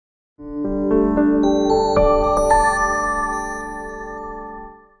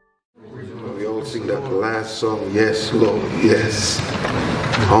that last song, Yes, Lord, yes.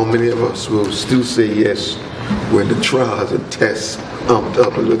 How many of us will still say yes when the trials and tests amped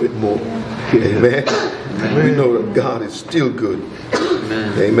up a little bit more? Amen. Amen. We know that God is still good.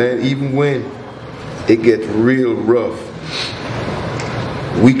 Amen. Amen. Even when it gets real rough,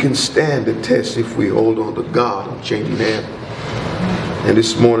 we can stand the test if we hold on to God and changing hand. And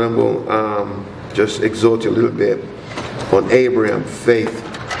this morning I'm going to just exhort you a little bit on Abraham's faith.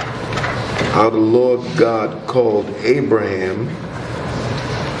 How the Lord God called Abraham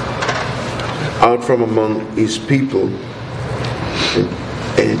out from among his people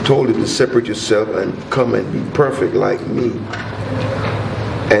and told him to separate yourself and come and be perfect like me.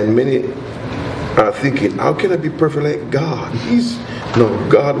 And many are thinking, how can I be perfect like God? No,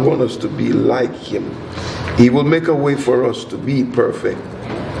 God wants us to be like him. He will make a way for us to be perfect.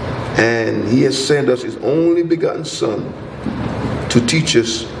 And he has sent us his only begotten Son to teach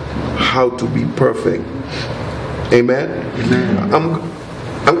us how to be perfect. Amen? Amen.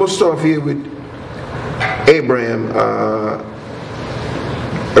 I'm going to start here with Abraham.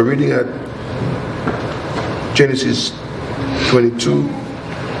 Reading at Genesis 22.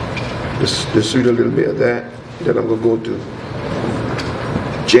 Let's read a little bit of that. Then I'm going to go to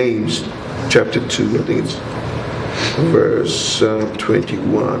James chapter 2. I think it's verse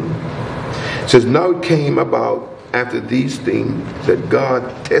 21. It says, now it came about after these things that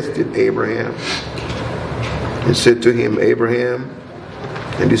God tested Abraham and said to him, Abraham,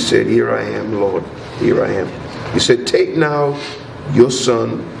 and he said, here I am, Lord, here I am. He said, take now your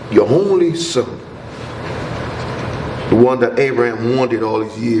son, your only son, the one that Abraham wanted all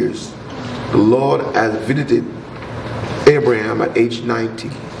his years. The Lord has visited Abraham at age 90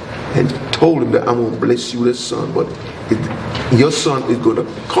 and told him that I'm going to bless you with a son, but your son is going to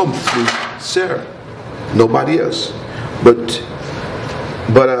come through Sarah, nobody else. But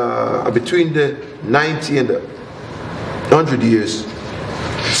between the 90 and the 100 years,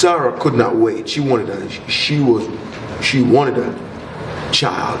 Sarah could not wait. She wanted a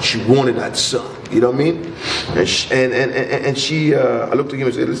child. She wanted that son. You know what I mean? And she I looked at him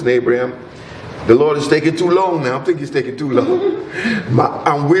and said, listen, Abraham, the Lord is taking too long now. I think he's taking too long.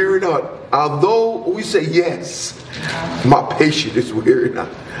 I'm wearing out. Although we say yes, my patience is wearing out.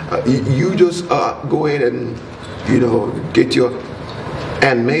 You just go ahead and, get your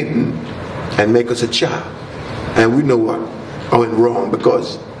handmaiden and make us a child. And we know what I went wrong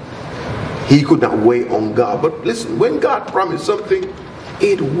because he could not wait on God. But listen, when God promised something,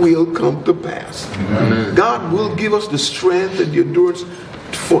 it will come to pass. Amen. God will give us the strength and the endurance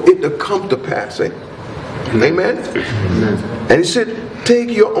for it to come to pass. Eh? Amen? Amen. And he said, take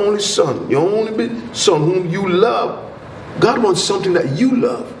your only son whom you love. God wants something that you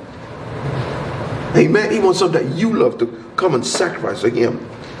love. Amen. He wants something that you love to come and sacrifice for him.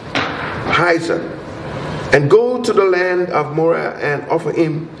 Isaac. And go to the land of Moriah and offer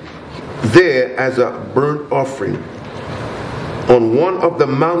him there as a burnt offering on one of the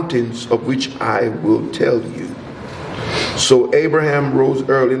mountains of which I will tell you. So Abraham rose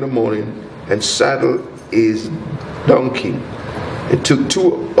early in the morning and saddled his donkey and took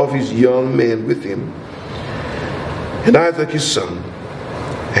two of his young men with him and Isaac his son.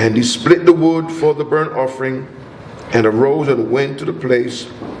 And he split the wood for the burnt offering and arose and went to the place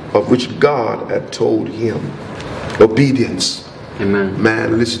of which God had told him. Obedience. Amen.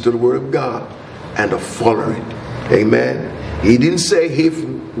 Man, listen to the word of God and follow it. Amen. He didn't say if,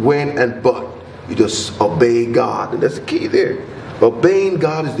 when, and but. You just obey God. And that's the key there. Obeying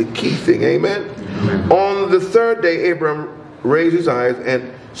God is the key thing. Amen. Amen. On the third day, Abraham raised his eyes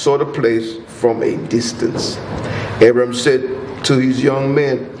and saw the place from a distance. Abraham said to his young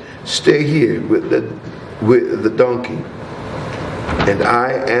men, stay here with the donkey, and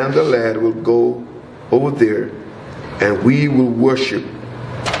I and the lad will go over there, and we will worship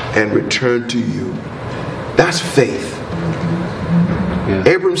and return to you. That's faith. Yeah.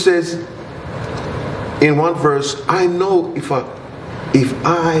 Abraham says in one verse, I know if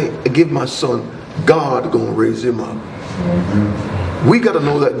I give my son, God gonna raise him up. Mm-hmm. We got to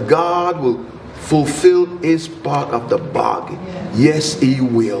know that God will fulfill his part of the bargain. Yes, he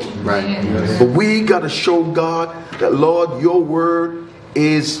will. Right. Yes. But we got to show God that, Lord, your word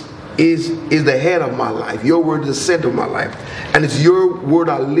is the head of my life. Your word is the center of my life. And it's your word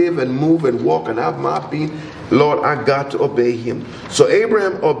I live and move and walk and have my being. Lord, I got to obey him. So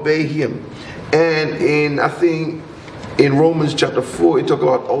Abraham obeyed him. And I think in Romans chapter 4, it talks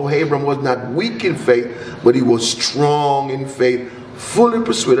about, Abraham was not weak in faith, but he was strong in faith, fully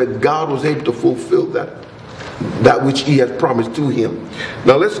persuaded God was able to fulfill that which he had promised to him.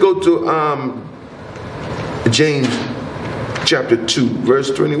 Now let's go to James chapter 2, verse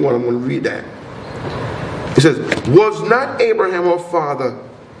 21. I'm going to read that. It says, was not Abraham our father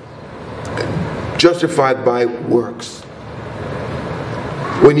justified by works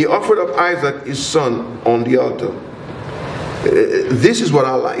when he offered up Isaac his son on the altar? This is what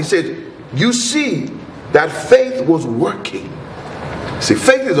I like. He said, you see that faith was working. See,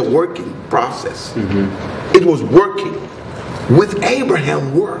 faith is a working process. It was working with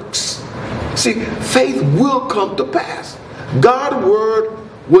Abraham works. See, faith will come to pass. God's word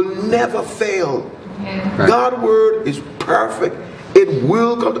will never fail. God's word is perfect. It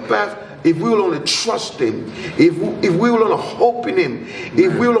will come to pass if we will only trust him, if we will only hope in him,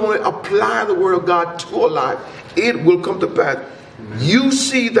 if we will only apply the word of God to our life, it will come to pass. You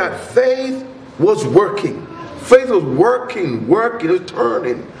see that faith was working. Faith was working, it was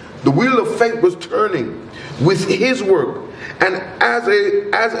turning. The wheel of faith was turning with his work. And as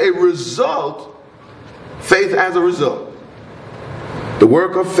a result, faith as a result, the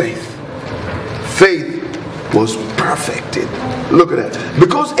work of faith was perfected. Look at that.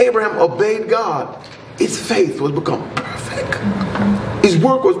 Because Abraham obeyed God, his faith was become perfect. His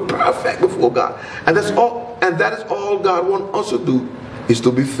work was perfect before God. And that's all, and that is all God wants us to do, is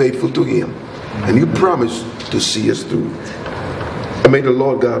to be faithful to him. And he promised to see us through. And may the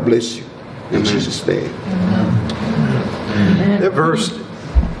Lord God bless you. In Jesus' name. That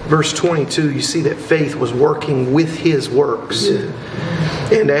verse 22, you see that faith was working with his works.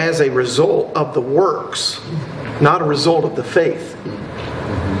 And as a result of the works, not a result of the faith.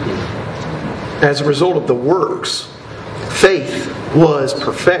 As a result of the works, faith was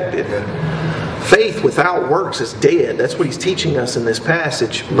perfected. Faith without works is dead. That's what he's teaching us in this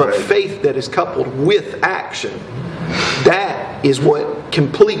passage. But faith that is coupled with action, that is what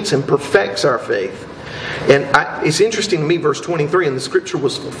completes and perfects our faith. And it's interesting to me, verse 23, and the scripture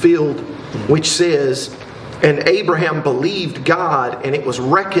was fulfilled, which says, and Abraham believed God, and it was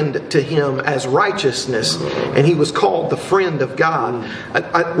reckoned to him as righteousness, and he was called the friend of God.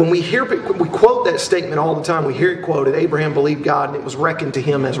 When we quote that statement all the time, we hear it quoted, Abraham believed God, and it was reckoned to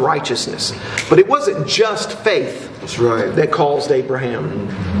him as righteousness. But it wasn't just faith that caused Abraham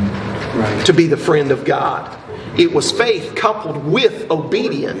to be the friend of God. It was faith coupled with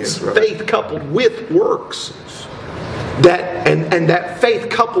obedience, faith coupled with works. And that faith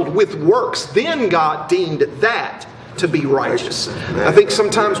coupled with works, then God deemed that to be righteous. I think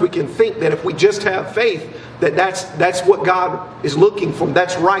sometimes we can think that if we just have faith, that's what God is looking for.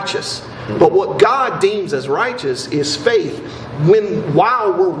 That's righteous. But what God deems as righteous is faith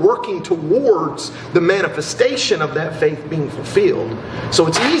while we're working towards the manifestation of that faith being fulfilled. So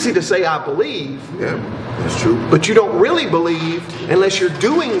it's easy to say, I believe. Yeah, that's true. But you don't really believe unless you're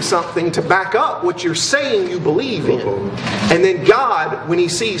doing something to back up what you're saying you believe in. And then God, when he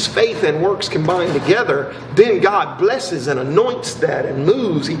sees faith and works combined together, then God blesses and anoints that and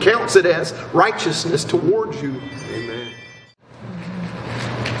moves. He counts it as righteousness towards you. Amen.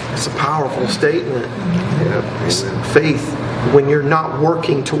 It's a powerful statement. Faith, when you're not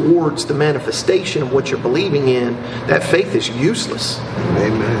working towards the manifestation of what you're believing in, that faith is useless.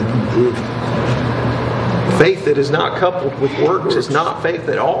 Amen. Faith that is not coupled with works is not faith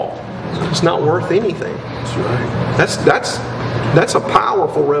at all. It's not worth anything. That's right. That's a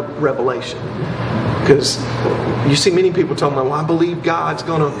powerful revelation. Because you see many people talking about, well, I believe God's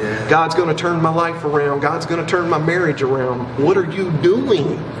gonna turn my life around. God's gonna turn my marriage around. What are you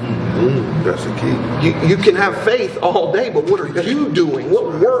doing? That's the key. You can have faith all day, but what are you doing?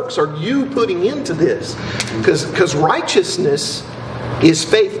 What works are you putting into this? Because righteousness is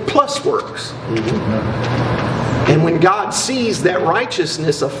faith plus works. And when God sees that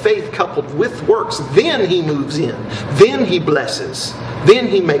righteousness of faith coupled with works, then he moves in. Then he blesses. Then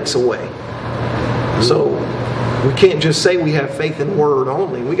he makes a way. So we can't just say we have faith in word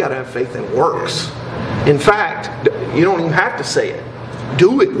only. We got to have faith in works. In fact, you don't even have to say it.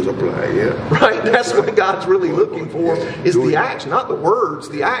 Do it. Right? That's what God's really looking for, is the action, not the words,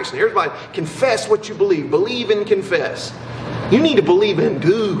 the action. Everybody, confess what you believe. Believe and confess. You need to believe and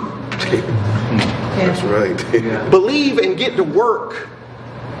do. That's right. Believe and get to work.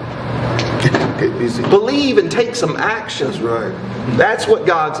 Get busy. Believe and take some action. That's right. That's what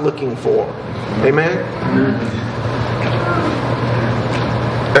God's looking for. Amen?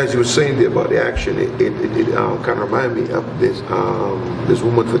 As you were saying there about the action, it kind of reminded me of this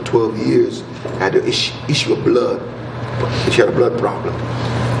woman for 12 years had an issue of blood. She had a blood problem.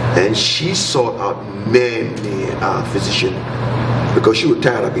 And she sought out many physicians because she was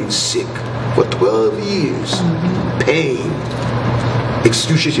tired of being sick for 12 years. Pain.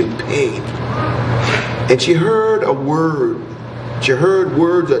 Excruciating pain. And she heard a word. She heard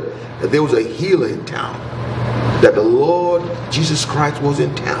words that there was a healer in town. That the Lord Jesus Christ was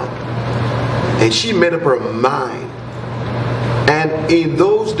in town. And she made up her mind. And in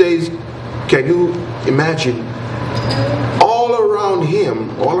those days, can you imagine, all around him,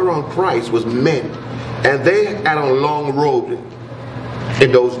 all around Christ was men. And they had on long robes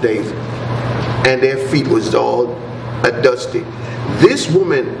in those days. And their feet was all dusty. This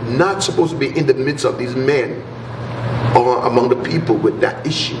woman not supposed to be in the midst of these men or among the people with that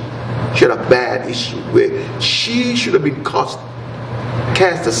issue. She had a bad issue where she should have been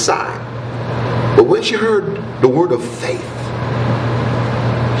cast aside. But when she heard the word of faith,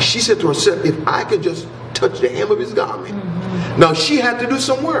 she said to herself, if I could just touch the hem of his garment. Now she had to do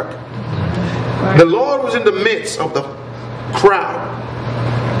some work. The Lord was in the midst of the crowd.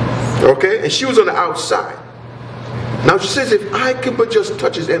 Okay? And she was on the outside. Now she says, if I could but just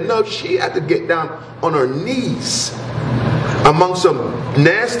touch his hem. Now she had to get down on her knees among some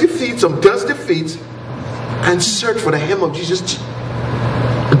nasty feet, some dusty feet, and search for the hem of Jesus'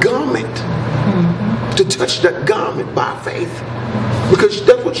 garment. To touch that garment by faith. Because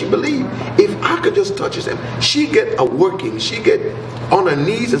that's what she believed. If I could just touch his hem, she get a working. She get on her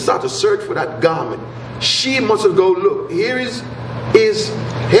knees and start to search for that garment. She must have go, look, here is his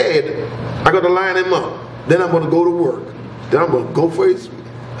head. I got to line him up. Then I'm going to go to work. Then I'm going to go for his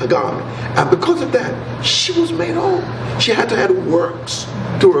garment. And because of that, she was made whole. She had to add works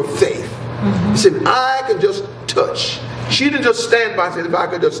to her faith. She said, I can just touch. She didn't just stand by and say, if I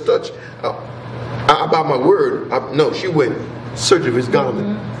could just touch about my word. No, she went searching for his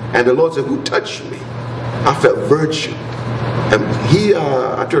garment. And the Lord said, who touched me? I felt virtue. And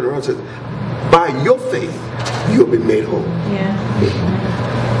I turned around and said, by your faith, you'll be made whole.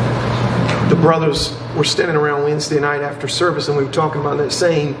 The brothers were standing around Wednesday night after service, and we were talking about that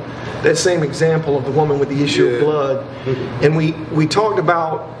same example of the woman with the issue of blood. And we talked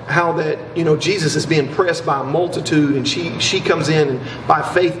about how that, you know, Jesus is being pressed by a multitude, and she comes in and by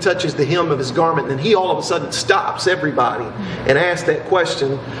faith touches the hem of his garment, and he all of a sudden stops everybody and asks that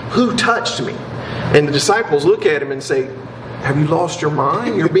question, who touched me? And the disciples look at him and say, have you lost your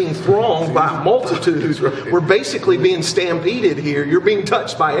mind? You're being thronged by multitudes. We're basically being stampeded here. You're being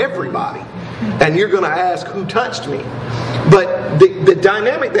touched by everybody. And you're going to ask, who touched me? But the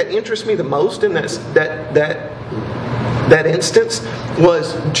dynamic that interests me the most in that instance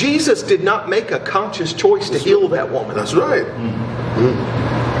was Jesus did not make a conscious choice to heal that woman. That's right.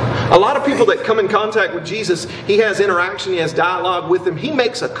 A lot of people that come in contact with Jesus, he has interaction, he has dialogue with them. He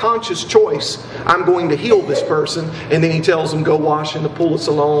makes a conscious choice. I'm going to heal this person. And then he tells them, go wash in the pool of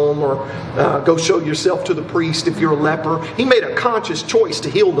Siloam, or go show yourself to the priest if you're a leper. He made a conscious choice to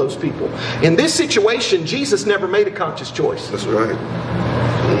heal those people. In this situation, Jesus never made a conscious choice. That's right.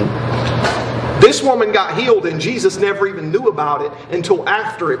 This woman got healed and Jesus never even knew about it until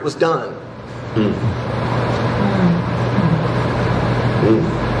after it was done.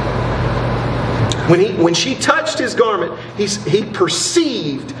 When she touched his garment, he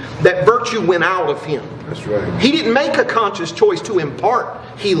perceived that virtue went out of him. That's right. He didn't make a conscious choice to impart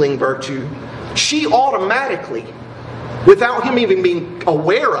healing virtue. She automatically, without him even being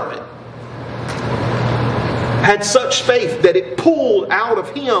aware of it, had such faith that it pulled out of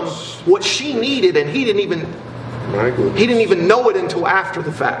him what she needed, and he didn't even know it until after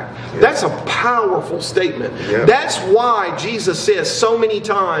the fact. Yeah. That's a powerful statement. Yeah. That's why Jesus says so many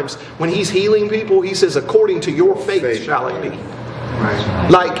times when he's healing people, he says, according to your faith shall it be. Right.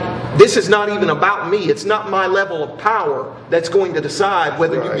 Like, this is not even about me. It's not my level of power that's going to decide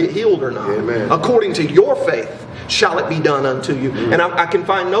whether you get healed or not. Amen. According to your faith shall it be done unto you. And I can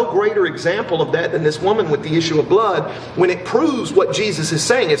find no greater example of that than this woman with the issue of blood, when it proves what Jesus is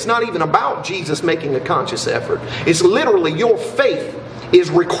saying. It's not even about Jesus making a conscious effort. It's literally your faith is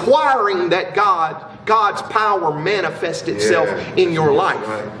requiring that God's power manifest itself in your life.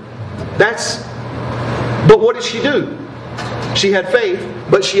 Right. But what did she do? She had faith,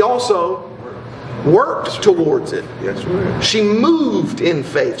 but she also worked towards it. That's right. She moved in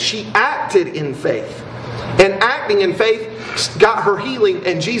faith. She acted in faith. And acting in faith got her healing,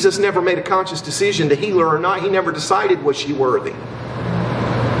 and Jesus never made a conscious decision to heal her or not. He never decided, was she worthy.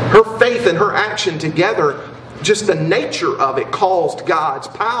 Her faith and her action together, just the nature of it, caused God's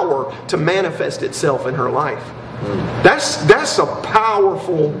power to manifest itself in her life. That's a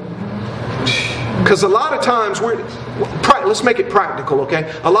powerful... Because a lot of times let's make it practical, okay?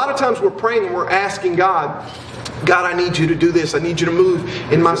 A lot of times we're praying and we're asking God, I need you to do this. I need you to move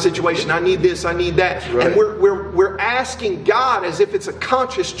in my situation. I need this. I need that. Right. And we're asking God as if it's a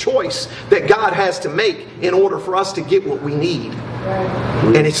conscious choice that God has to make in order for us to get what we need.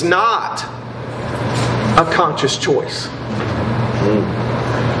 Right. And it's not a conscious choice.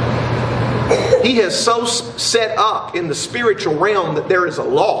 He has so set up in the spiritual realm that there is a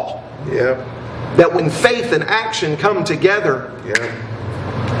law. Yeah. That when faith and action come together,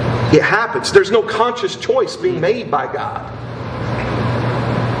 it happens. There's no conscious choice being made by God.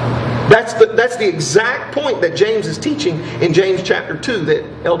 That's the exact point that James is teaching in James chapter 2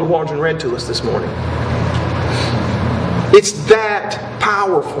 that Elder Waldron read to us this morning. It's that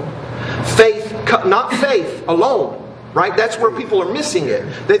powerful. Faith, not faith alone. Right? That's where people are missing it.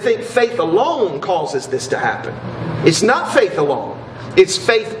 They think faith alone causes this to happen. It's not faith alone. It's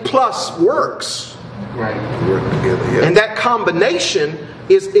faith plus works. Right. Work together, yeah. And that combination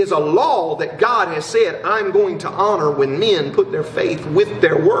is a law that God has said, I'm going to honor when men put their faith with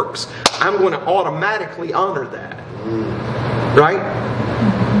their works. I'm going to automatically honor that. Right?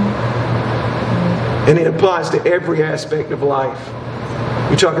 And it applies to every aspect of life.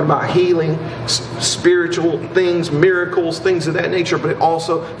 You're talking about healing, spiritual things, miracles, things of that nature, but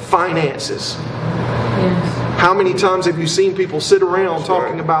also finances. Yes. How many times have you seen people sit around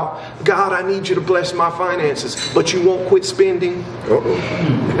talking about, God, I need you to bless my finances, but you won't quit spending?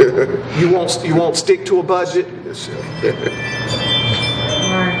 you won't stick to a budget?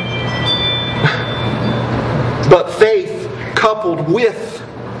 But faith coupled with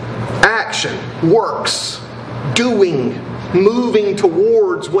action, works, doing, moving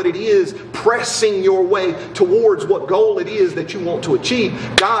towards what it is, pressing your way towards what goal it is that you want to achieve.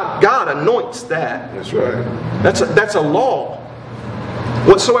 God anoints that. That's right. That's a law.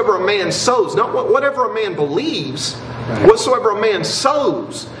 Whatsoever a man sows, not whatever a man believes, whatsoever a man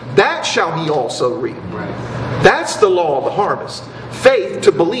sows, that shall he also reap. Right. That's the law of the harvest. Faith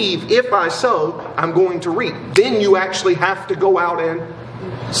to believe, if I sow, I'm going to reap. Then you actually have to go out and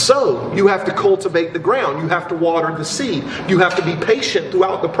sow. You have to cultivate the ground. You have to water the seed. You have to be patient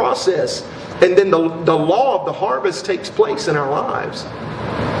throughout the process. And then the law of the harvest takes place in our lives.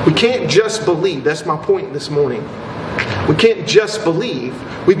 We can't just believe. That's my point this morning. We can't just believe.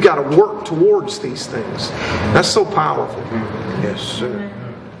 We've got to work towards these things. That's so powerful. Yes, sir.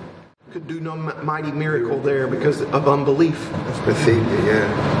 Could do no mighty miracle there because of unbelief. That's pathetic, yeah.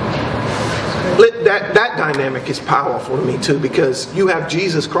 That dynamic is powerful to me too, because you have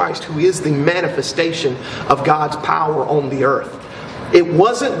Jesus Christ, who is the manifestation of God's power on the earth. It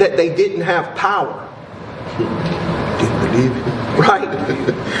wasn't that they didn't have power. Didn't believe it. Right?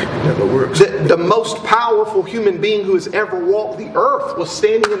 It never works. The most powerful human being who has ever walked the earth was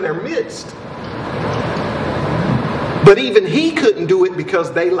standing in their midst. But even he couldn't do it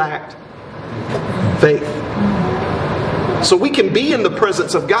because they lacked faith. So we can be in the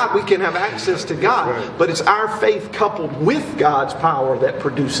presence of God. We can have access to God. But it's our faith coupled with God's power that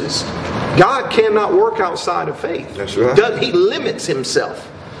produces. God cannot work outside of faith. That's right. He limits himself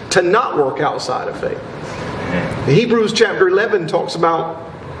to not work outside of faith. Hebrews chapter 11 talks about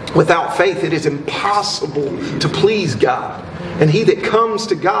without faith it is impossible to please God. And he that comes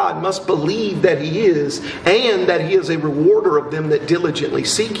to God must believe that he is, and that he is a rewarder of them that diligently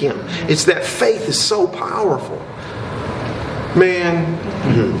seek him. It's that faith is so powerful. Man,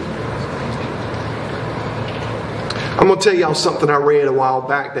 I'm going to tell y'all something I read a while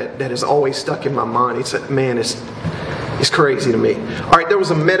back that has always stuck in my mind. It's crazy to me. All right, there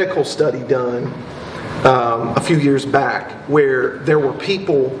was a medical study done a few years back where there were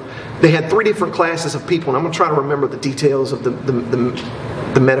people. They had 3 different classes of people, and I'm going to try to remember the details of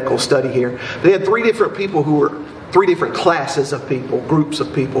the medical study here. They had 3 different people who were 3 different classes of people, groups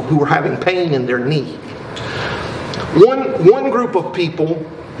of people who were having pain in their knee. One group of people,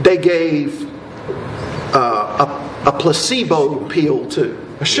 they gave a placebo pill to,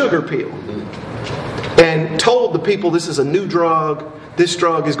 a sugar pill, and told the people this is a new drug. This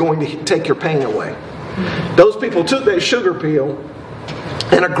drug is going to take your pain away. Those people took that sugar pill,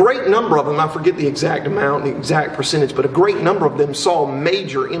 and a great number of them, I forget the exact amount, the exact percentage, but a great number of them saw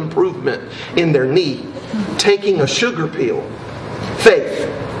major improvement in their knee taking a sugar pill. Faith.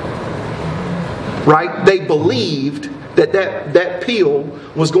 Right? They believed that pill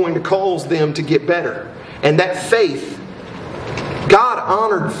was going to cause them to get better. And that faith, God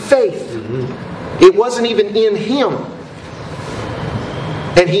honored faith. It wasn't even in him.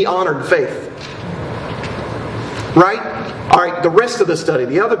 And he honored faith. Right? All right, the rest of the study,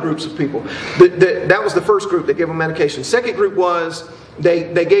 the other groups of people, that was the first group that gave them medication. Second group was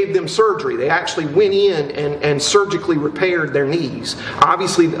they gave them surgery. They actually went in and surgically repaired their knees.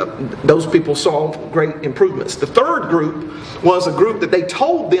 Obviously, those people saw great improvements. The third group was a group that they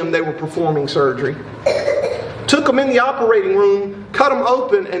told them they were performing surgery, took them in the operating room, cut them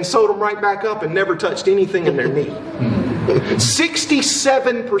open, and sewed them right back up and never touched anything in their knee.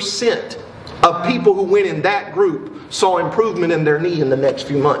 67% of people who went in that group saw improvement in their knee in the next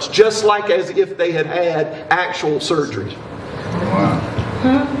few months, just like as if they had had actual surgery. Wow.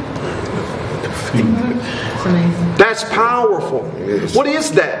 That's powerful. What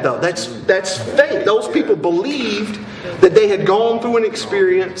is that though? That's faith. Those people believed that they had gone through an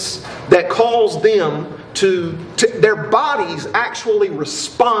experience that caused them to their bodies actually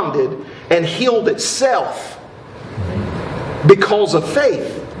responded and healed itself because of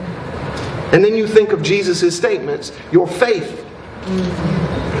faith. And then you think of Jesus' statements, your faith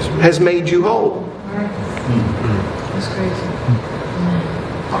has made you whole. That's crazy.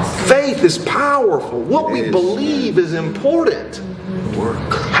 Faith is powerful. What we believe is important.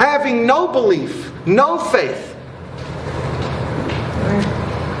 Having no belief, no faith,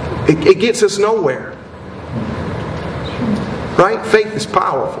 it gets us nowhere. Right? Faith is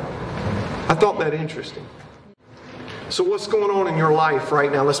powerful. I thought that interesting. So what's going on in your life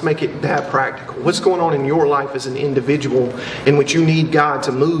right now? Let's make it that practical. What's going on in your life as an individual in which you need God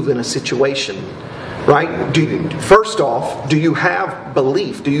to move in a situation? Right? First off, do you have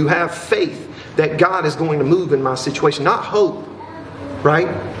belief? Do you have faith that God is going to move in my situation? Not hope. Right?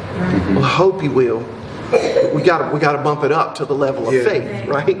 Well, hope He will. We got to bump it up to the level of faith,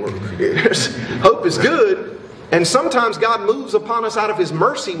 right? Hope is good, and sometimes God moves upon us out of His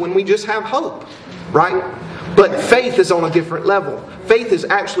mercy when we just have hope, right? But faith is on a different level. Faith is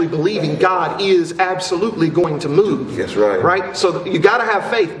actually believing God is absolutely going to move. That's right. Right? So you got to have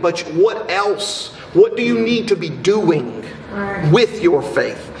faith, but what else? What do you need to be doing with your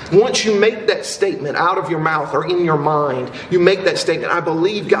faith? Once you make that statement out of your mouth or in your mind, you make that statement, I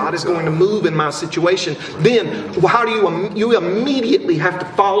believe God is going to move in my situation. Then, how do you immediately have to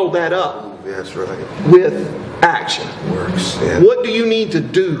follow that up? That's right. With action. Works. Yeah. What do you need to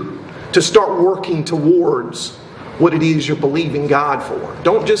do to start working towards what it is you're believing God for?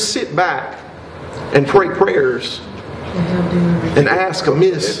 Don't just sit back and pray prayers and ask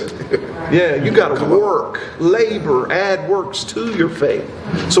amiss. Yeah, you got to work, labor, add works to your faith.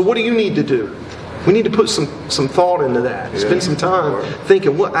 So what do you need to do? We need to put some thought into that. Spend some time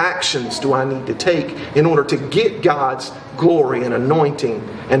thinking, what actions do I need to take in order to get God's glory and anointing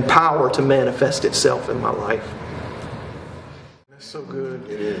and power to manifest itself in my life? That's so good.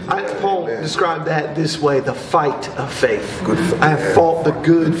 Paul described that this way, the fight of faith. I have fought the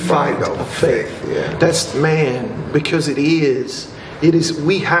good fight of faith. That's, because it is,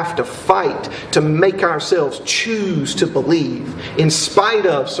 we have to fight to make ourselves choose to believe in spite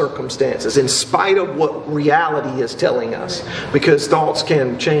of circumstances, in spite of what reality is telling us. Because thoughts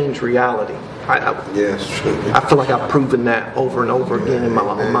can change reality. I feel like I've proven that over and over again in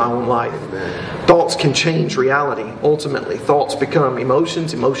my own life. Thoughts can change reality. Ultimately, thoughts become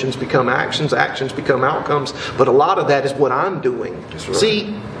emotions, emotions become actions, actions become outcomes. But a lot of that is what I'm doing.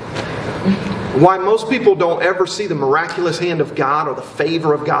 See, why most people don't ever see the miraculous hand of God or the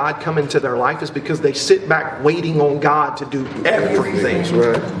favor of God come into their life is because they sit back waiting on God to do everything.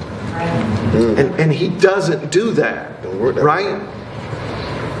 And He doesn't do that. Right?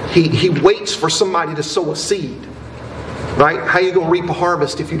 He waits for somebody to sow a seed. Right? How are you going to reap a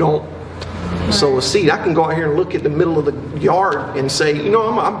harvest if you don't sow a seed? I can go out here and look at the middle of the yard and say,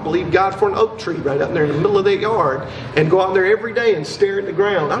 I believe God for an oak tree right out there in the middle of that yard, and go out there every day and stare at the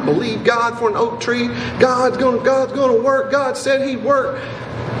ground. I believe God for an oak tree. God's going to work. God said He'd work.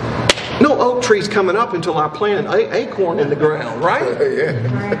 No oak tree's coming up until I plant an acorn in the ground, right?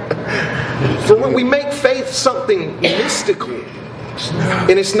 So when we make faith something mystical,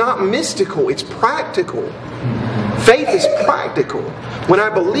 and it's not mystical, it's practical. Faith is practical. When I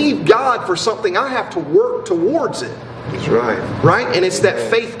believe God for something, I have to work towards it. That's right. Right? And it's that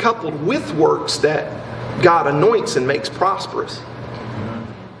faith coupled with works that God anoints and makes prosperous.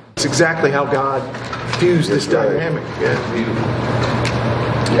 It's exactly how God fused this dynamic.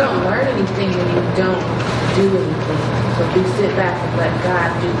 You don't learn anything when you don't do anything. So if we sit back and let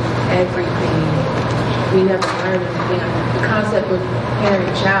God do everything, we never learn anything. The concept of parent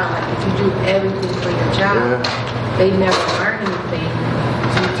and child, like if you do everything for your child, they never learn anything.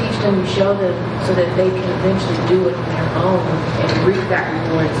 So you teach them, you show them so that they can eventually do it on their own and reap that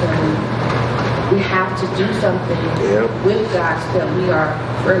reward. So we have to do something with God so that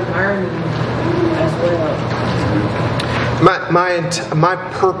we're learning as well. My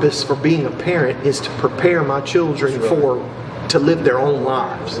purpose for being a parent is to prepare my children to live their own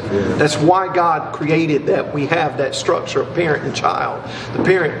lives. That's why God created that we have that structure of parent and child. The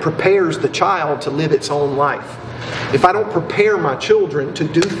parent prepares the child to live its own life. If I don't prepare my children to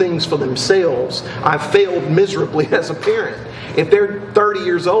do things for themselves, I've failed miserably as a parent. If they're 30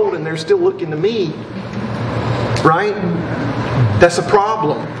 years old and they're still looking to me, right? That's a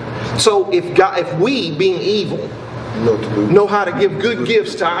problem. So if we, being evil, know how to give good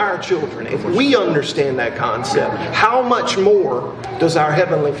gifts to our children. If we understand that concept, how much more does our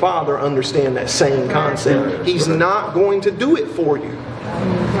Heavenly Father understand that same concept? He's not going to do it for you.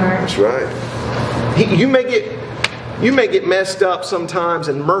 That's right. You may get messed up sometimes,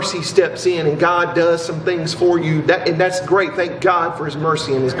 and mercy steps in and God does some things for you. And that's great. Thank God for His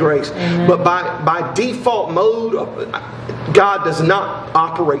mercy and His grace. But by default mode, God does not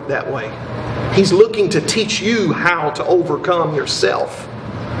operate that way. He's looking to teach you how to overcome yourself.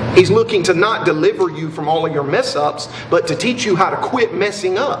 He's looking to not deliver you from all of your mess ups, but to teach you how to quit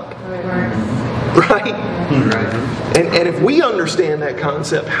messing up. Right? And if we understand that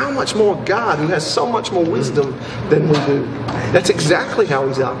concept, how much more God, who has so much more wisdom than we do? That's exactly how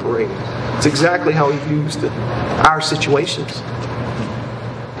He's operating. It's exactly how He views our situations.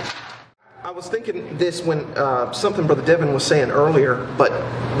 I was thinking this when something Brother Devin was saying earlier, but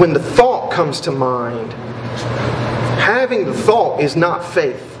when the thought comes to mind, having the thought is not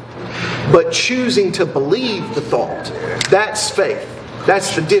faith, but choosing to believe the thought. That's faith.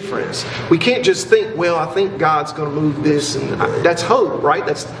 That's the difference. We can't just think, well, I think God's going to move this, and that's hope, right?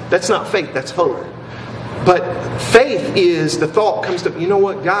 That's not faith, that's hope. But faith is the thought comes to, you know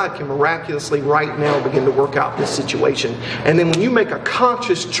what, God can miraculously right now begin to work out this situation. And then when you make a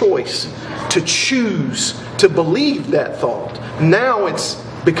conscious choice to choose to believe that thought, now it's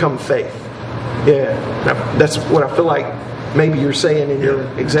become faith. Yeah, that's what I feel like maybe you're saying in your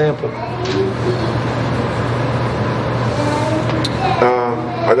example.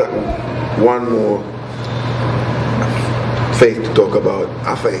 I got one more faith to talk about.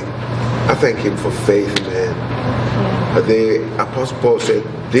 I thank Him for faith, man. The Apostle Paul said,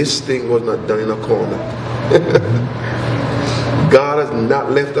 this thing was not done in a corner. God has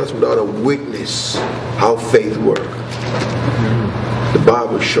not left us without a witness how faith works. The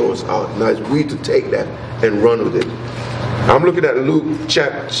Bible shows how nice we to take that and run with it. I'm looking at Luke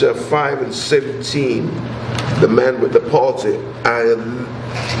chapter 5 and 17. The man with the palsy.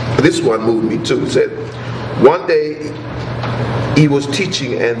 This one moved me too. It said, one day he was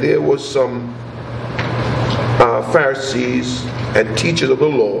teaching, and there was some Pharisees and teachers of the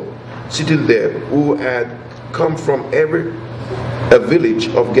law sitting there who had come from every village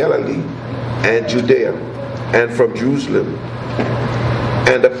of Galilee and Judea and from Jerusalem.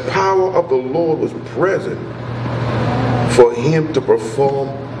 And the power of the Lord was present for Him to perform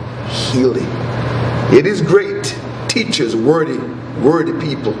healing. It is great teachers, worthy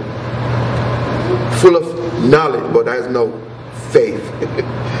people, full of knowledge, but has no faith.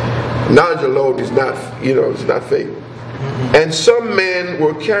 Knowledge alone is not, it's not faith. And some men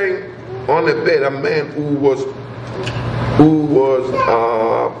were carrying on a bed a man who was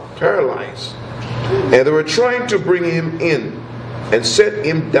paralyzed, and they were trying to bring him in and set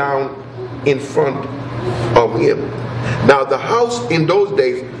him down in front of him. Now the house in those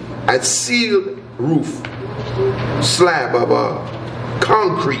days had sealed roof, slab of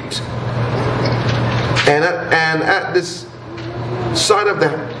concrete, and at this side of the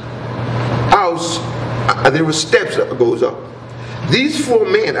house there were steps that goes up. These four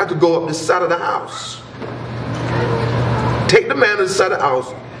men had to go up the side of the house, take the man to the side of the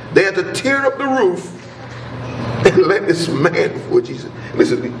house. They had to tear up the roof and let this man before Jesus.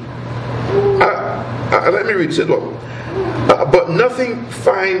 Listen to me. Let me read this. But nothing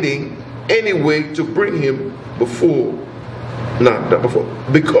finding any way to bring him before, not before,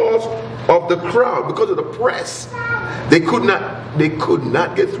 because of the crowd, because of the press, they could not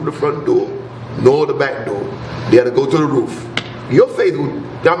get through the front door nor the back door. They had to go to the roof. Your faith would,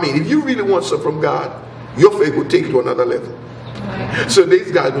 if you really want something from God, your faith would take you to another level. So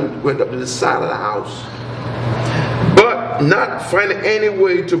these guys went up to the side of the house, but not finding any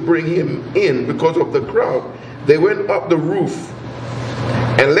way to bring him in because of the crowd, they went up the roof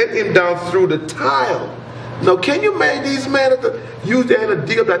and let him down through the tile. Now, can you imagine these men have to use their hand to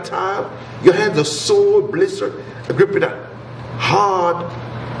dig up that tile? Your hands are sore, blistered, gripping that hard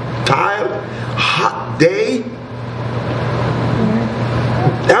tile, hot day.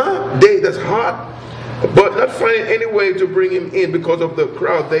 Day that's hot, but not finding any way to bring him in because of the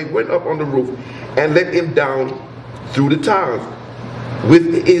crowd, they went up on the roof and let him down through the tiles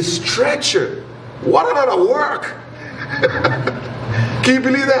with his stretcher. What another work! Can you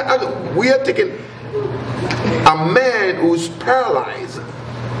believe that? We are taking a man who's paralyzed.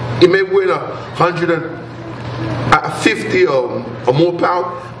 He may weigh 150 or more pounds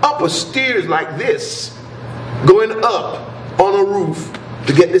up a stairs like this, going up on a roof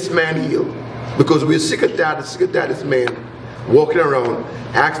to get this man healed, because we're sick of that this man walking around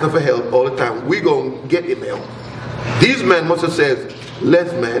asking for help all the time. We're going to get him help. These men must have said, let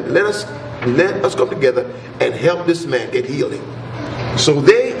us let us come together and help this man get healing. So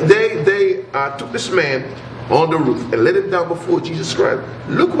they took this man on the roof and let him down before Jesus Christ.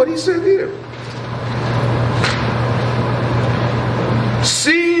 Look what he said here.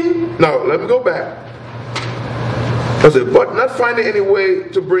 Now let me go back. I said, but not finding any way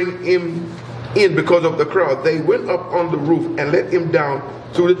to bring him in because of the crowd, they went up on the roof and let him down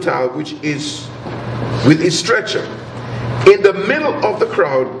through the tile, which is with his stretcher, in the middle of the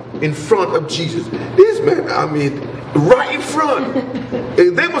crowd, in front of Jesus. This man, I mean, right in front.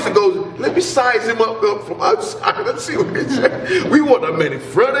 And they must have gone, let me size him up from outside. Let's see what they say. We want a man in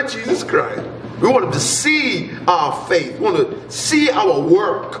front of Jesus Christ. We want him to see our faith. We want to see our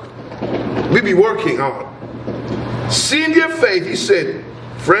work. We be working hard. Seeing your faith, he said,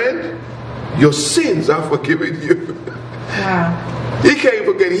 friend, your sins are forgiven you. Wow. He can't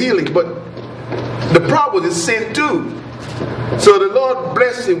forget healing, but the problem is sin too. So the Lord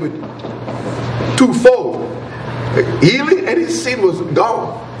blessed him with twofold. Healing, and his sin was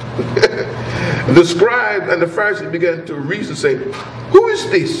gone. The scribe and the Pharisee began to reason, saying, who is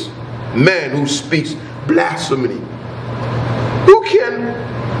this man who speaks blasphemy? Who can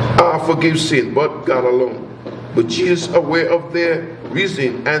forgive sin but God alone? But Jesus, aware of their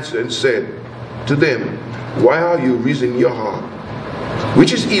reasoning, answered and said to them, why are you reasoning in your heart?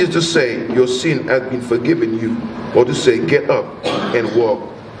 Which is easier to say, your sin has been forgiven you, or to say, get up and walk?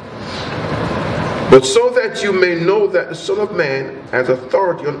 But so that you may know that the Son of Man has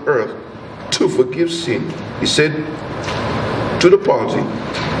authority on earth to forgive sin, he said to the party,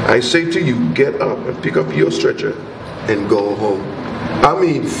 I say to you, get up and pick up your stretcher and go home. I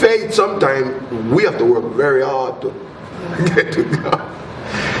mean, faith, sometimes we have to work very hard to get to God.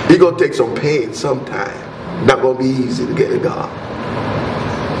 He's going to take some pain sometime. Not going to be easy to get to God.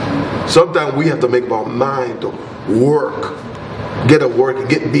 Sometimes we have to make up our mind to work, get to work and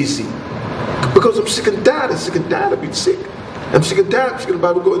get busy. Because I'm sick and tired. I'm sick and tired of being sick. I'm sick and tired of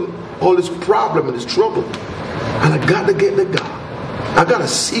about going all this problem and this trouble. And I got to get to God. I got to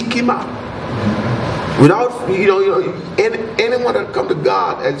seek him out. Without, anyone that come to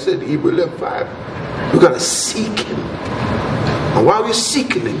God, and said Hebrews 11:5, we got to seek him. And while we're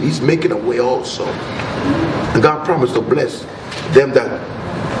seeking him, he's making a way also. And God promised to bless them that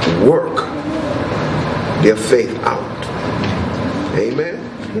work their faith out. Amen.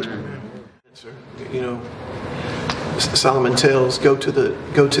 You know, Solomon tells, go to the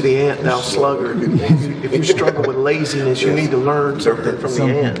ant, thou sluggard. If you struggle with laziness, you need to learn something from the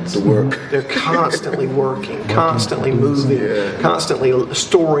ants. They're constantly working, constantly moving, constantly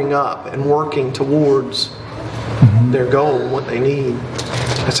storing up and working towards their goal and what they need.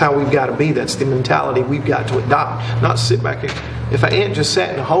 That's how we've got to be. That's the mentality we've got to adopt. Not sit back here. If an ant just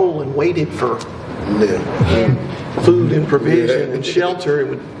sat in a hole and waited for food and provision and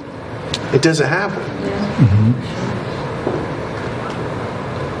shelter, it doesn't happen.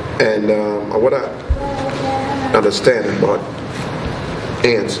 And what I understand about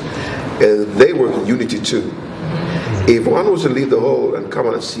ants is they work in unity too. If one was to leave the hole and come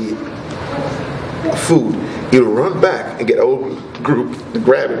out and see food, he'll run back and get a whole group to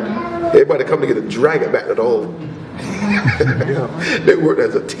grab it. Everybody come together, drag it back to the hole. They work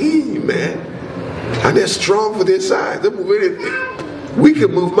as a team, man. And they're strong for their size. They move anything. We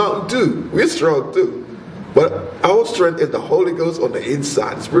can move mountain too. We're strong too. But our strength is the Holy Ghost on the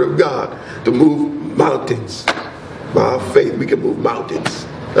inside, the Spirit of God, to move mountains. By our faith, we can move mountains.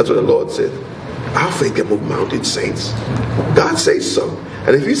 That's what the Lord said. Our faith can move mountains, saints. God says so.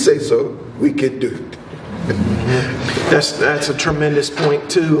 And if he says so, we can do it. That's a tremendous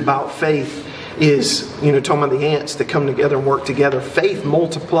point too about faith. Is, talking about the ants that come together and work together. Faith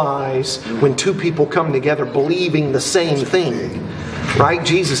multiplies when two people come together believing the same thing. Right?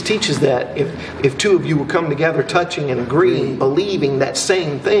 Jesus teaches that if two of you will come together touching and agreeing, believing that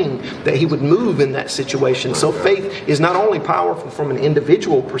same thing, that he would move in that situation. So faith is not only powerful from an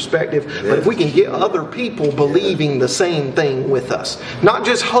individual perspective, but if we can get other people believing the same thing with us. Not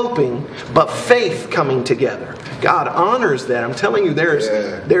just hoping, but faith coming together. God honors that. I'm telling you, there's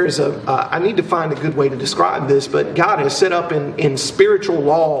I need to find a good way to describe this, but God has set up in spiritual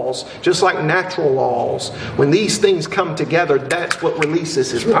laws, just like natural laws. When these things come together, that's what releases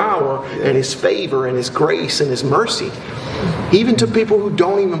his power and his favor and his grace and his mercy. Even to people who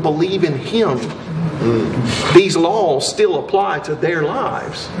don't even believe in him, these laws still apply to their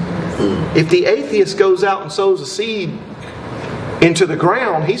lives. If the atheist goes out and sows a seed into the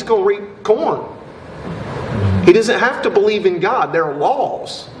ground, he's going to reap corn. He doesn't have to believe in God. There are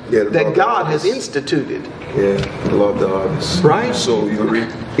laws that God has instituted. Yeah, the law of the harvest. Right? So you reap.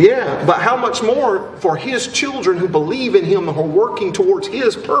 Yeah, but how much more for His children who believe in Him and who are working towards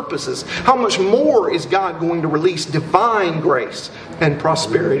His purposes? How much more is God going to release divine grace and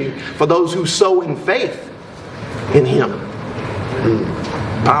prosperity for those who sow in faith in Him?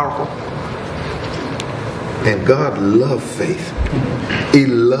 Powerful. And God loves faith. He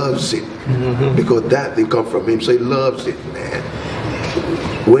loves it. Because that thing comes from Him. So He loves it, man.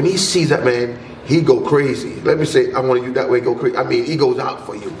 When He sees that, man, He go crazy. Let me say, I want to use that way, go crazy. I mean, He goes out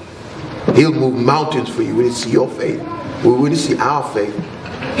for you. He'll move mountains for you when He see your faith. When He see our faith,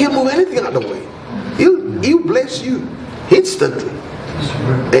 He'll move anything out of the way. He'll bless you instantly.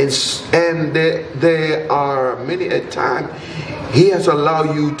 And there are many a time He has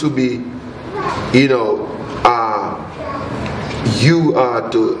allowed you to be, to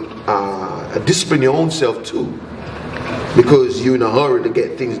discipline your own self too, because you're in a hurry to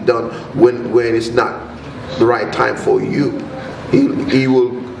get things done when it's not the right time for you. He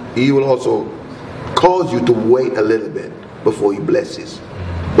will also cause you to wait a little bit before He blesses,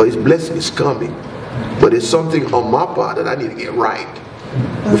 but His blessing is coming. But it's something on my part that I need to get right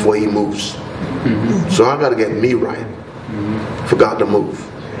before He moves. So I got to get me right for God to move.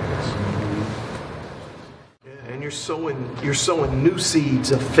 And you're sowing new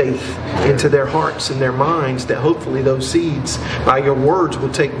seeds of faith into their hearts and their minds, that hopefully those seeds by your words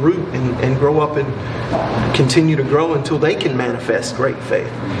will take root and grow up and continue to grow until they can manifest great faith.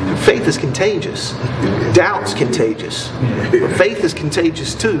 Faith is contagious. Doubt's contagious. But faith is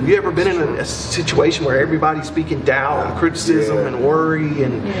contagious too. You ever been in a situation where everybody's speaking doubt and criticism and worry,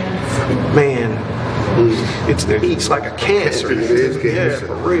 and man, it eats like a cancer. It is cancer. Yeah,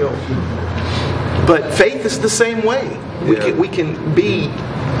 for real. But faith is the same way. We can be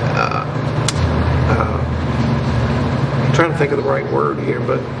I'm trying to think of the right word here,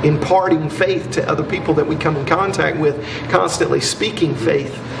 but imparting faith to other people that we come in contact with, constantly speaking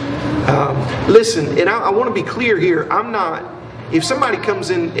faith. Listen, and I want to be clear here. If somebody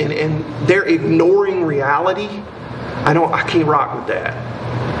comes in and they're ignoring reality, I can't rock with that.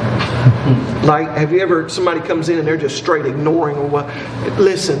 Like, have you ever, somebody comes in and they're just straight ignoring or what?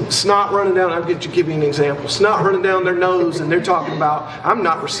 Listen, snot running down, I'll give you an example. Snot running down their nose and they're talking about, I'm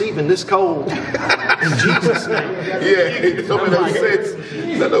not receiving this cold in Jesus' name. Yeah, it don't make no sense.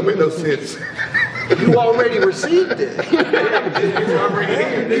 That don't make no sense. You already received it. You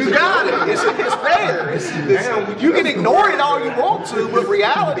got it. It's there. You can ignore it all you want to, but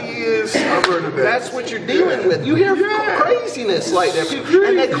reality is that's what you're dealing with. You hear craziness like that,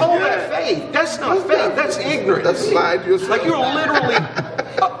 and they call that faith. That's not faith. That's ignorance. That's lied yourself. Like you're literally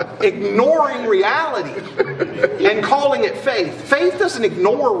ignoring reality and calling it faith. Faith doesn't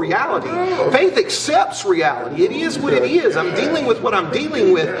ignore reality. Faith accepts reality. It is what it is. I'm dealing with what I'm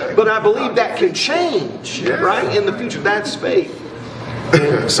dealing with, but I believe that can change, right, in the future. That's faith.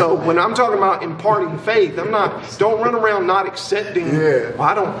 So when I'm talking about imparting faith, don't run around not accepting. Well,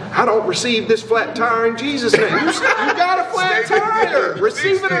 I don't receive this flat tire in Jesus' name. You got a flat tire.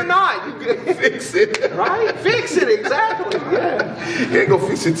 Receive it or not. You can fix it. Right? Fix it, exactly. Yeah. It ain't gonna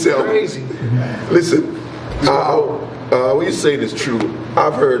fix itself. Crazy. Listen, when you say this true,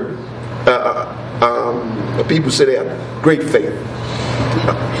 I've heard people say they have great faith.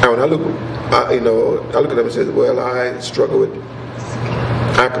 And when I look at them and say, well, I struggle with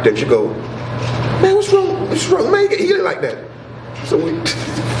hypertension. You go, man, what's wrong? What's wrong? Man, you get healed like that. So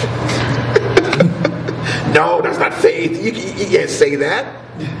no, that's not faith. You can't say that.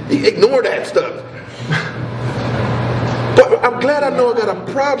 You ignore that stuff. But I'm glad I know I got a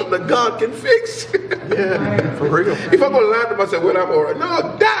problem that God can fix. Yeah, for real. If I'm going to lie to myself, well, I'm all right. No,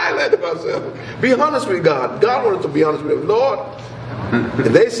 die lie to myself. Be honest with God. God wants us to be honest with Him. Lord,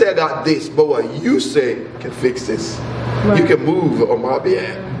 if they say I got this, but what you say can fix this. Right. You can move on my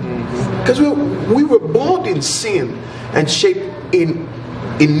behalf. Because we were born in sin and shaped in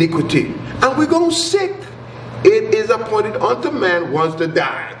iniquity. And we're going to sick. It is appointed unto man once to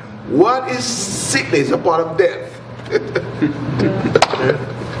die. What is sickness? A part of death.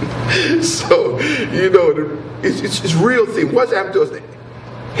 So, it's real thing. What's happened to us? The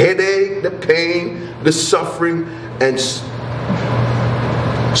headache, the pain, the suffering, and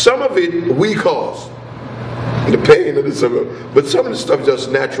some of it we cause. The pain and the suffering. But some of the stuff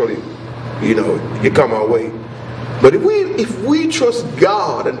just naturally, you come our way. But if we trust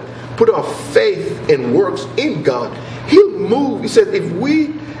God and put our faith and works in God, He'll move. He said, if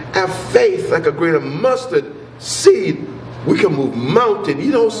we have faith like a grain of mustard seed, we can move mountain.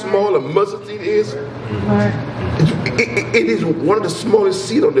 You know how small a mustard seed is? It is one of the smallest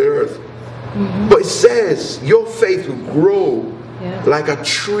seeds on the earth. But it says your faith will grow like a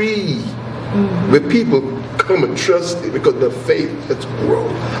tree Where people come and trust it because their faith has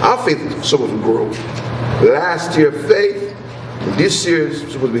grown. Our faith is supposed to grow. Last year, faith. This year is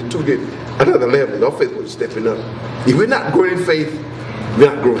supposed to be another level. Our faith was stepping up. If we're not growing in faith,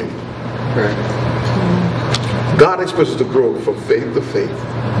 we're not growing. Right. God expects us to grow from faith to faith.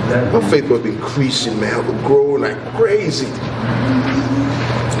 Our faith was increasing, man. We're growing like crazy.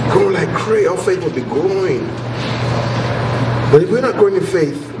 Growing like crazy. Our faith will be growing. But if we're not growing in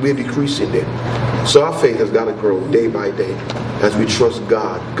faith, we're decreasing then. So our faith has got to grow day by day as we trust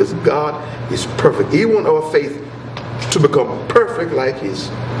God, because God is perfect. He wants our faith to become perfect like His.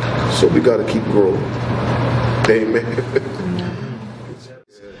 So we got to keep growing. Amen.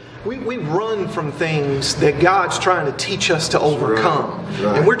 We run from things that God's trying to teach us to overcome.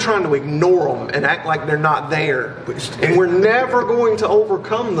 Right. And we're trying to ignore them and act like they're not there. And we're never going to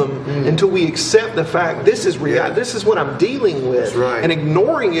overcome them until we accept the fact this is reality. This is what I'm dealing with. Right. And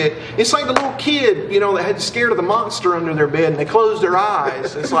ignoring it, it's like the little kid, that had scared of the monster under their bed and they closed their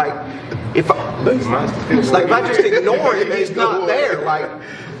eyes. It's like, if I just ignore him, he's not there.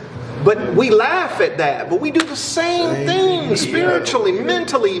 But we laugh at that. But we do the same thing spiritually,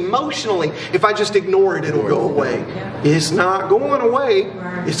 mentally, emotionally. If I just ignore it, it'll go away. It's not going away.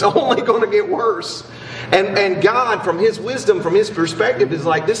 It's only going to get worse. And God, from His wisdom, from His perspective, is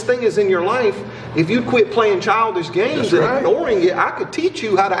like, this thing is in your life. If you quit playing childish games and ignoring it, I could teach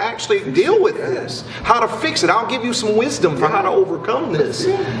you how to actually deal with this, how to fix it. I'll give you some wisdom for how to overcome this.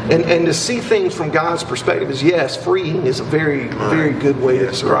 And to see things from God's perspective is, yes, freeing is a very, very good way to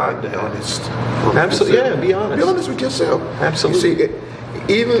describe that. Honest. Absolutely, yeah, be honest. Be honest with yourself. Absolutely. You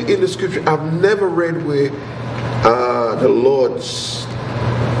see, even in the scripture, I've never read where the Lord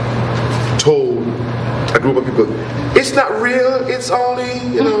told a group of people, it's not real, it's only,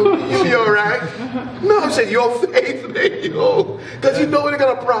 you'll be all right. No, I said your faith, because you know they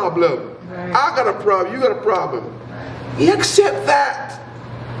got a problem. I got a problem, you got a problem. You accept that.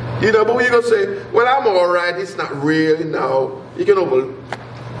 But when you're going to say, well, I'm all right, it's not real, you can over.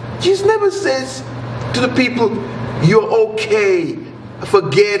 Jesus never says to the people, you're okay,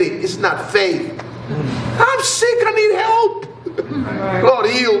 forget it, it's not faith. I'm sick, I need help. Lord,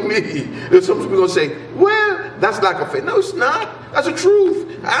 heal me. And some people are going to say, well, that's lack of faith. No, it's not. That's the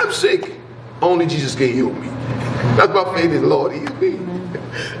truth. I'm sick. Only Jesus can heal me. That's my faith in the Lord. Heal me.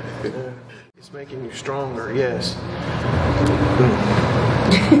 It's making you stronger, yes.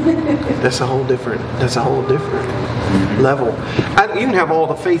 That's a whole different level. You can have all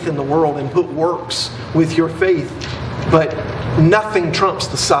the faith in the world and put works with your faith, but nothing trumps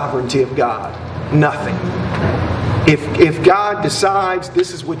the sovereignty of God. Nothing. If God decides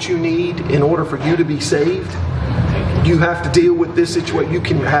this is what you need in order for you to be saved, you have to deal with this situation. You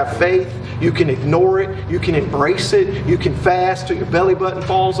can have faith. You can ignore it. You can embrace it. You can fast till your belly button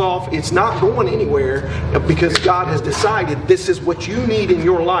falls off. It's not going anywhere because God has decided this is what you need in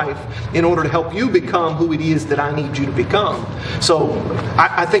your life in order to help you become who it is that I need you to become. So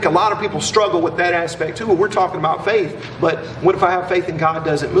I think a lot of people struggle with that aspect too. We're talking about faith, but what if I have faith and God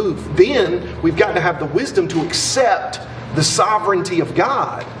doesn't move? Then we've got to have the wisdom to accept the sovereignty of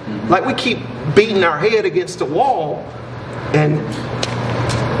God. Like we keep beating our head against the wall, and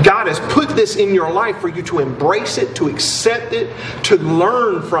God has put this in your life for you to embrace it, to accept it, to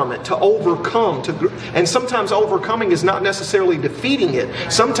learn from it, to overcome. And sometimes overcoming is not necessarily defeating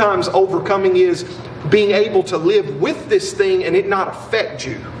it. Sometimes overcoming is being able to live with this thing and it not affect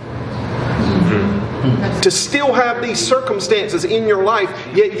you. To still have these circumstances in your life,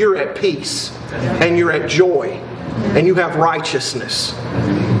 yet you're at peace and you're at joy and you have righteousness.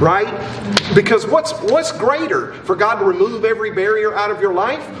 Right? Because what's greater, for God to remove every barrier out of your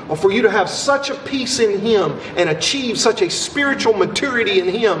life, or for you to have such a peace in Him and achieve such a spiritual maturity in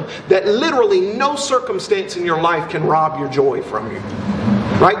Him that literally no circumstance in your life can rob your joy from you?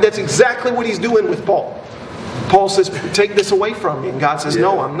 Right? That's exactly what He's doing with Paul. Paul says, take this away from me. And God says,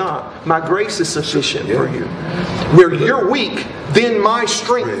 no, I'm not. My grace is sufficient for you. Where you're weak, then my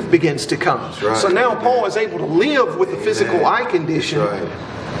strength begins to come. So now Paul is able to live with the physical eye condition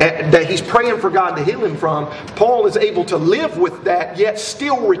that he's praying for God to heal him from. Paul is able to live with that, yet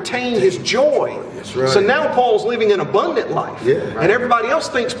still retain his joy. So now Paul's living an abundant life. And everybody else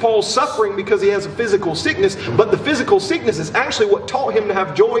thinks Paul's suffering because he has a physical sickness, but the physical sickness is actually what taught him to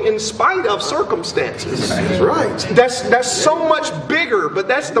have joy in spite of circumstances. That's so much bigger, but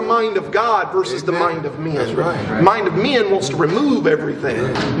that's the mind of God versus the mind of men. Mind of men wants to remove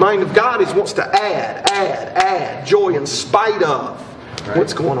everything. Mind of God wants to add joy in spite of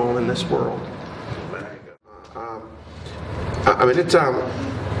what's going on in this world. I mean, anytime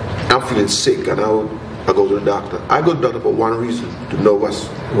I'm feeling sick, I know I go to the doctor. I go to the doctor for one reason, to know what's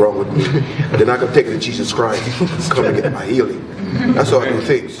wrong with me. Then I can take it to Jesus Christ, come and get my healing. That's how I do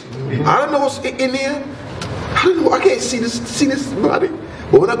things. I don't know what's in there. I don't know. I can't see this body.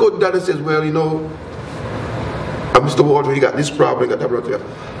 But when I go to the doctor, it says, well, you know, Mr. Waldron, you got this problem, you got that problem.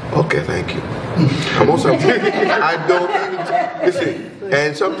 Okay, thank you. I'm on something. I don't even, listen,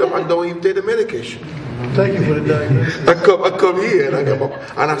 and sometimes I don't even take the medication. Thank you for the diagnosis. I come here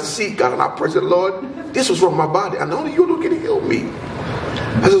and I seek God and I pray, Lord, this was wrong with my body. And only you can heal me.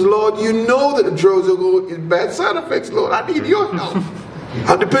 I says, Lord, you know that the drugs are going to bad side effects, Lord. I need your help.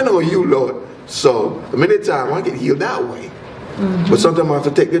 I'm depending on you, Lord. So many times I get healed that way. But sometimes I have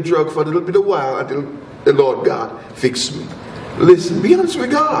to take the drug for a little bit of while until the Lord God fix me. Listen, be honest with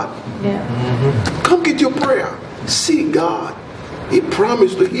God. Yeah. Come get your prayer. Seek God. He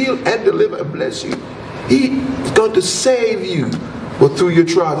promised to heal and deliver and bless you. He is going to save you. But through your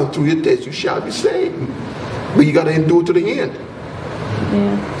trials and through your tests, you shall be saved. But you got to endure to the end.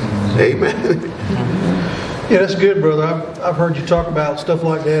 Yeah. Amen. Yeah, that's good, brother. I've heard you talk about stuff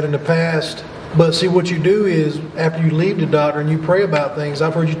like that in the past. But see, what you do is, after you leave the doctor and you pray about things,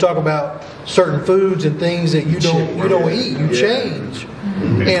 I've heard you talk about certain foods and things that you don't eat. You change.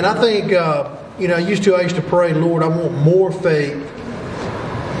 And I think, I used to pray, Lord, I want more faith.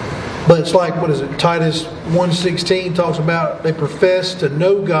 But it's like, what is it? Titus 1:16 talks about they profess to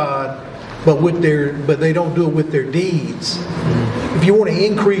know God, but they don't do it with their deeds. If you want to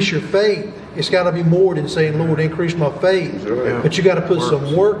increase your faith, it's got to be more than saying, Lord, increase my faith. Right. But you got to put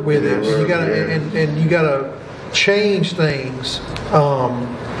some work with it. You got to, and you got to change things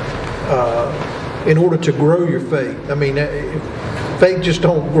in order to grow your faith. I mean, faith just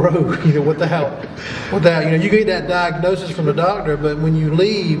don't grow, without you get that diagnosis from the doctor. But when you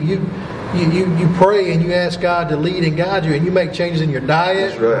leave, you pray and you ask God to lead and guide you, and you make changes in your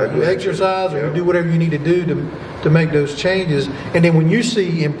diet, or you exercise, or you do whatever you need to do to make those changes. And then when you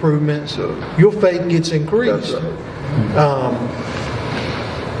see improvements, your faith gets increased. You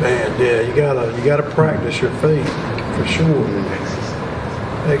gotta practice your faith for sure.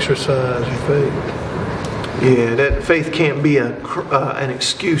 Exercise your faith. Yeah, that faith can't be an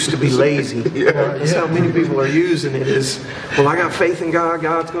excuse to be lazy. That's how many people are using it. Is, well, I got faith in God.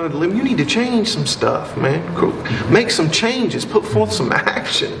 God's going to deliver. You need to change some stuff, man. Make some changes. Put forth some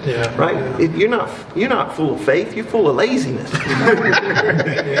action. Yeah, right. Yeah. You're not full of faith. You're full of laziness. Kind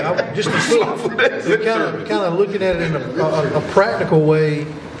of looking at it in a practical way.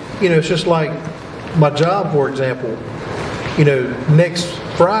 It's just like my job, for example. Next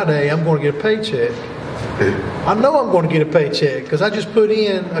Friday I'm going to get a paycheck. I know I'm going to get a paycheck because I just put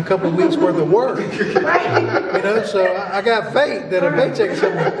in a couple of weeks worth of work. So I got faith that a paycheck is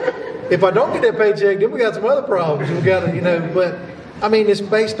coming. If I don't get that paycheck, then we got some other problems. We got to, but I mean, it's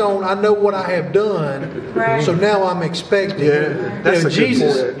based on I know what I have done, so now I'm expecting. That's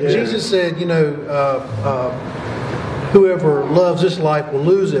Jesus said, whoever loves this life will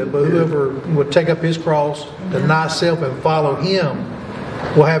lose it, but whoever would take up his cross, deny self, and follow him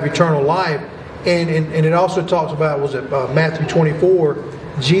will have eternal life. And it also talks about, Matthew 24,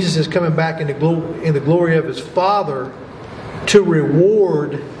 Jesus is coming back in the glory of his Father to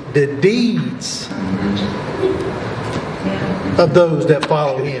reward the deeds of those that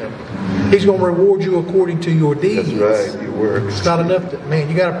follow him. He's going to reward you according to your deeds. That's right, your works. It's not enough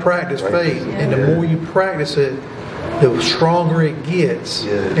you got to practice faith. And the more you practice it, the stronger it gets.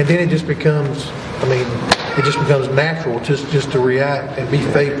 And then it just becomes, natural just to react and be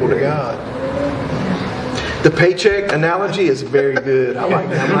faithful to God. The paycheck analogy is very good. I like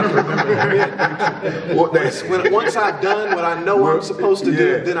that. I remember that. Once I've done what I know I'm supposed to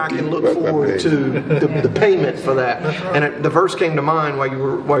do, then I can look forward to the payment for that. And the verse came to mind while you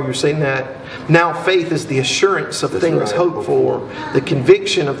were saying that. Now faith is the assurance of things hoped for, the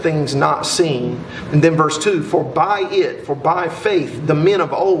conviction of things not seen. And then verse 2, for by faith, the men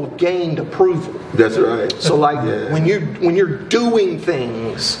of old gained approval. That's right. So when you're doing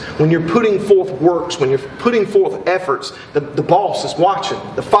things, when you're putting forth works, when you're putting forth efforts, the boss is watching,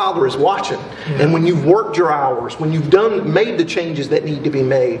 the Father is watching. And when you've worked your hours, when you've made the changes that need to be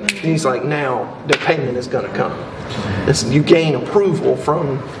made, and he's like, now the payment is going to come. You gain approval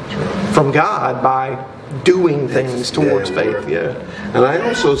from God by doing things towards faith. And I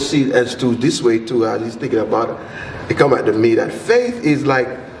also see as to this way too. I was just thinking about it. It come out to me that faith is like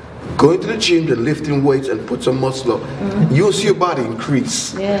going to the gym and lifting weights and put some muscle up. You'll see your body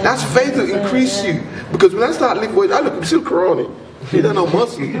increase. That's faith to increase you. Because when I start lifting weights, I'm still crony. You don't know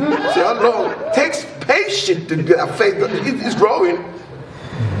muscle. See how long? It takes patience to get faith. It's growing.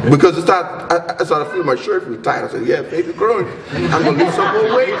 Because I started feeling my shirt was tight. I said, yeah, faith is growing. I'm going to lose some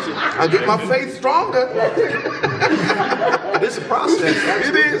more weight. I'll get my faith stronger. It's a process.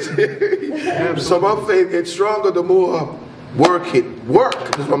 It is. So my faith gets stronger the more work.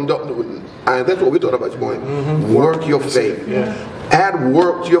 That's what I'm doing. And that's what we're talking about this morning. Work your faith. Yeah. Add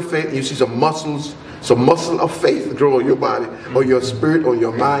work to your faith, and you see some muscle of faith grow on your body, or your spirit, or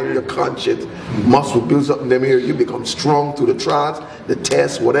your mind, your conscience. Muscle builds up in them here. You become strong through the trials, the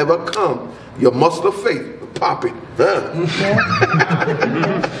tests, whatever come. Your muscle of faith, pop it.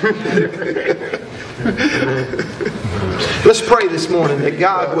 Let's pray this morning that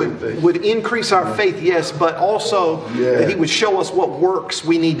God would increase our faith, yes, but also that He would show us what works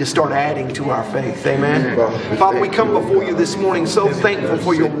we need to start adding to our faith. Amen. Father, we come before you this morning so thankful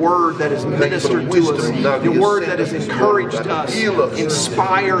for your word that has ministered to us, your word that has encouraged us,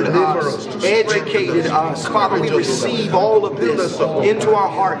 inspired us, educated us. Father, we receive all of this into our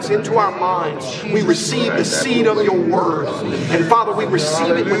hearts, into our minds. We receive the seed of your word. And Father, we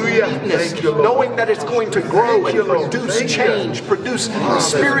receive it with meekness, knowing that it's going to grow and produce change, produce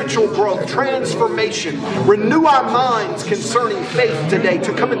spiritual growth, transformation. Renew our minds concerning faith today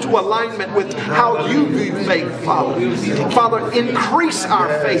to come into alignment with how you view faith, Father. Father, increase our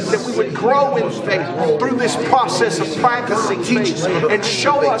faith, that we would grow in faith through this process of practicing faith, and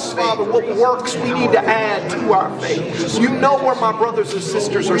show us, Father, what works we need to add to our faith. You know where my brothers and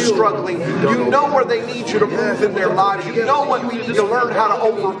sisters are struggling. You know where they need you to move in their lives. You know what we need to learn how to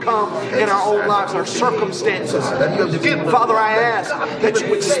overcome in our own lives, our circumstances. Father, I ask that you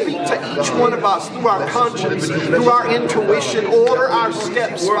would speak to each one of us through our conscience, through our intuition, order our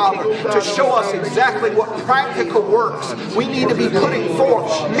steps, Father, to show us exactly what practical works we need to be putting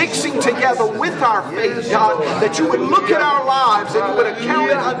forth, mixing together with our faith, God, that you would look at our lives and you would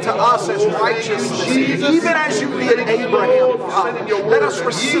account it unto us as righteousness, even as you did Abraham, Father. Let us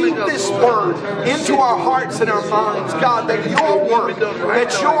receive this word into our hearts and our minds, God, that your work,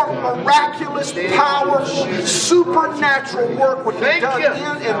 that your miraculous, powerful, supernatural work would be done in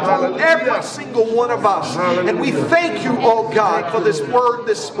and through every single one of us. And we thank you, oh God, for this word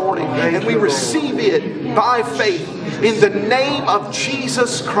this morning. And we receive it by faith. In the name of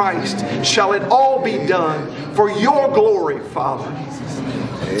Jesus Christ shall it all be done for your glory, Father.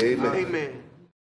 Amen. Amen.